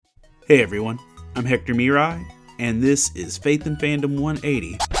Hey everyone, I'm Hector Mirai, and this is Faith and Fandom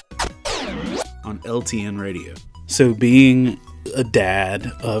 180 on LTN Radio. So being a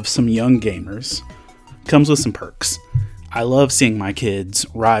dad of some young gamers comes with some perks. I love seeing my kids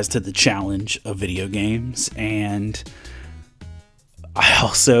rise to the challenge of video games, and I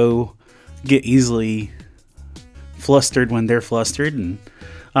also get easily flustered when they're flustered,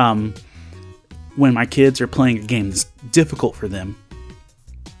 and when my kids are playing a game that's difficult for them,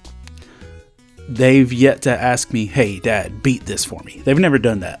 they've yet to ask me, hey, Dad, beat this for me. They've never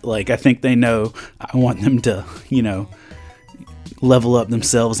done that. Like, I think they know I want them to, level up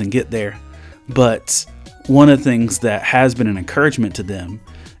themselves and get there. But one of the things that has been an encouragement to them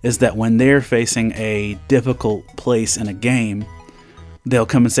is that when they're facing a difficult place in a game, they'll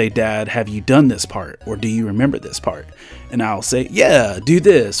come and say, Dad, have you done this part? Or do you remember this part? And I'll say, yeah, do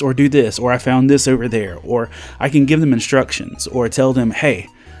this, or I found this over there. Or I can give them instructions or tell them, hey,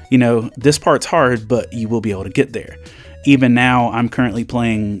 this part's hard, but you will be able to get there. Even now, I'm currently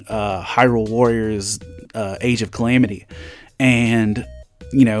playing Hyrule Warriors Age of Calamity. And,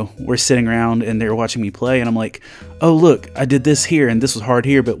 we're sitting around and they're watching me play. And I'm like, oh, look, I did this here and this was hard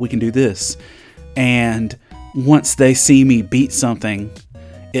here, but we can do this. And once they see me beat something,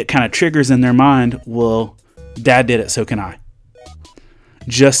 it kind of triggers in their mind, well, Dad did it, so can I.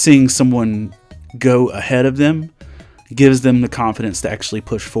 Just seeing someone go ahead of them gives them the confidence to actually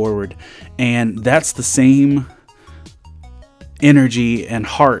push forward. And that's the same energy and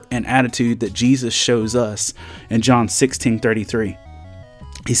heart and attitude that Jesus shows us in John 16:33.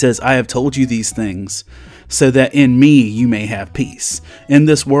 He says, I have told you these things so that in me you may have peace. In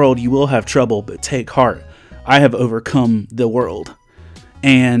this world you will have trouble, but take heart. I have overcome the world.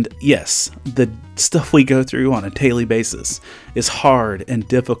 And yes, the stuff we go through on a daily basis is hard and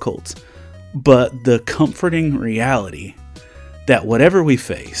difficult. But the comforting reality that whatever we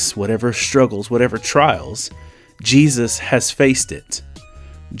face, whatever struggles, whatever trials, Jesus has faced it.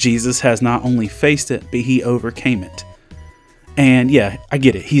 Jesus has not only faced it, but he overcame it. And yeah, I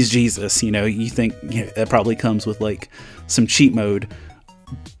get it. He's Jesus. You think that probably comes with like some cheat mode.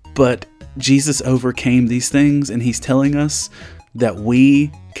 But Jesus overcame these things, and he's telling us that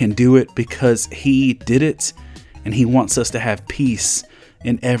we can do it because he did it, and he wants us to have peace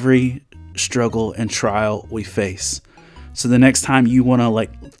in every struggle and trial we face. So the next time you want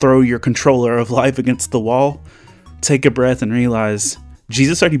to throw your controller of life against the wall, take a breath and realize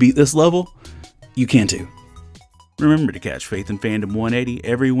Jesus already beat this level. You can too. Remember to catch Faith and Fandom 180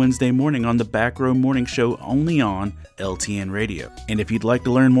 every Wednesday morning on the Back Row Morning Show, only on LTN Radio. And if you'd like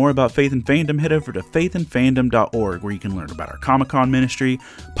to learn more about Faith and Fandom, head over to faithandfandom.org, where you can learn about our Comic-Con ministry,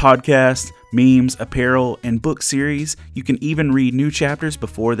 podcasts, memes, apparel, and book series. You can even read new chapters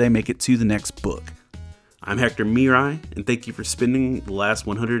before they make it to the next book. I'm Hector Mirai, and thank you for spending the last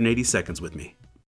 180 seconds with me.